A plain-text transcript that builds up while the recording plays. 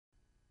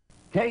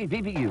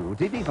KVVU,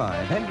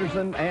 TV5,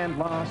 Henderson, and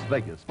Las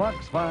Vegas.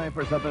 Fox 5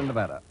 for Southern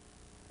Nevada.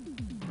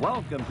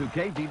 Welcome to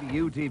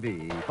KVVU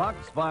TV,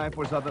 Fox 5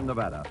 for Southern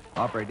Nevada,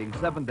 operating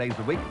 7 days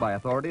a week by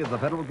authority of the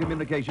Federal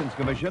Communications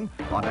Commission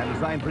on an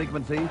assigned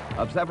frequency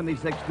of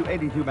 76 to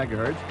 82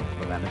 megahertz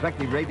with an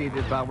effective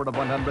radiated power of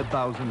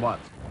 100,000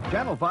 watts.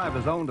 Channel 5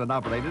 is owned and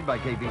operated by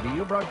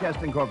KVVU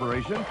Broadcasting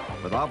Corporation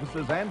with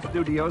offices and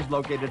studios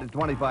located at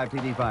 25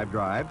 TV5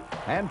 Drive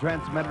and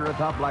transmitter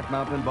atop Black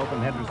Mountain, both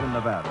in Henderson,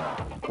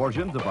 Nevada.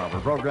 Portions of our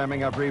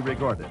programming are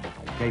pre-recorded.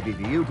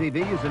 KVVU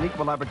TV is an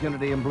equal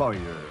opportunity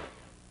employer.